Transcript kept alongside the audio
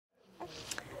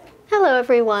Hello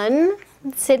everyone,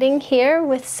 I'm sitting here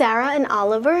with Sarah and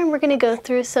Oliver, and we're going to go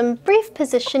through some brief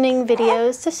positioning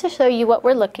videos just to show you what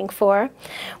we're looking for.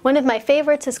 One of my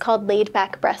favorites is called laid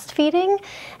back breastfeeding,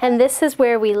 and this is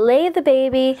where we lay the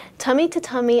baby tummy to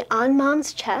tummy on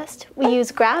mom's chest. We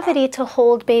use gravity to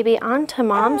hold baby onto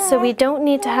mom, so we don't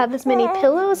need to have as many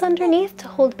pillows underneath to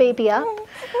hold baby up.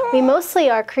 We mostly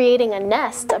are creating a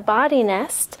nest, a body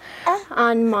nest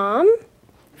on mom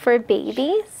for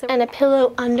baby, and a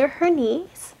pillow under her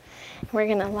knees. We're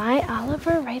gonna lie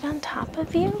Oliver right on top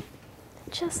of you,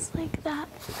 just like that.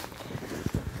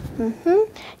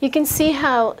 You can see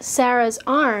how Sarah's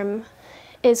arm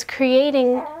is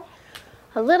creating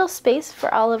a little space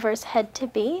for Oliver's head to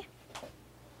be.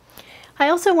 I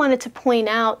also wanted to point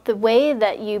out the way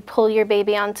that you pull your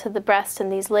baby onto the breast in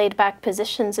these laid back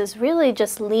positions is really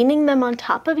just leaning them on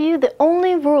top of you. The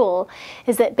only rule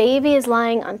is that baby is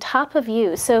lying on top of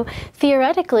you. So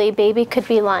theoretically, baby could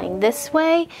be lying this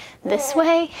way,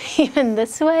 even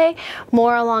this way,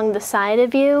 more along the side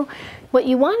of you. What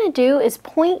you want to do is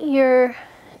point your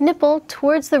nipple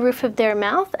towards the roof of their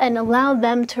mouth and allow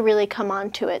them to really come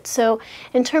onto it. So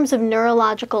in terms of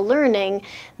neurological learning,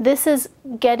 this is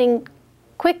getting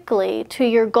quickly to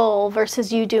your goal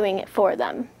versus you doing it for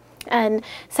them. And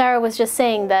Sarah was just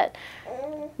saying that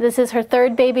this is her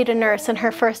third baby to nurse and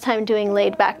her first time doing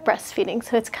laid back breastfeeding,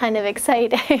 so it's kind of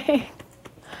exciting.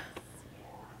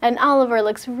 And Oliver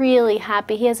looks really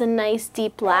happy. He has a nice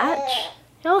deep latch.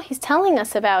 Oh, he's telling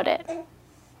us about it.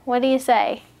 What do you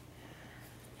say?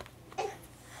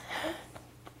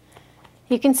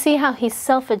 You can see how he's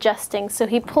self-adjusting. So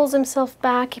he pulls himself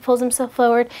back, he pulls himself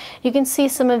forward. You can see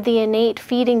some of the innate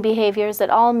feeding behaviors that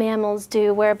all mammals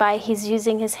do, whereby he's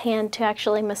using his hand to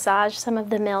actually massage some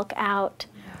of the milk out.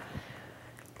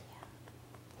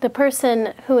 The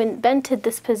person who invented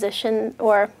this position,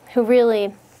 or who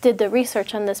really did the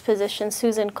research on this position,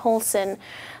 Susan Colson,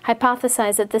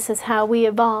 hypothesized that this is how we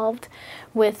evolved,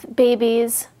 with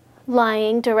babies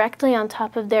lying directly on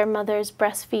top of their mothers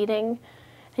breastfeeding.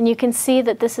 And you can see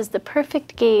that this is the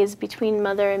perfect gaze between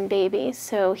mother and baby.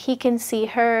 So he can see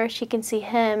her, she can see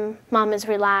him, mom is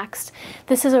relaxed.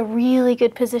 This is a really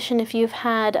good position if you've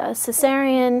had a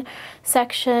cesarean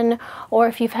section, or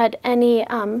if you've had any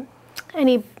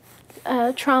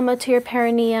trauma to your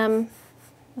perineum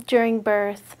during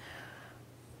birth,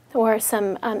 or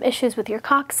some issues with your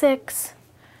coccyx.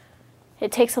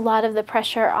 It takes a lot of the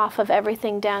pressure off of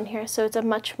everything down here, so it's a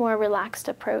much more relaxed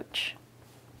approach.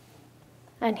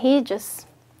 And he just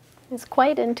is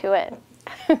quite into it.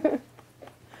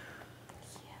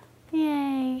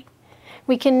 Yay.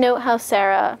 We can note how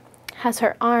Sarah has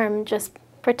her arm just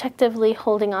protectively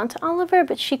holding on to Oliver,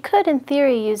 but she could, in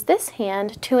theory, use this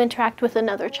hand to interact with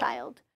another child.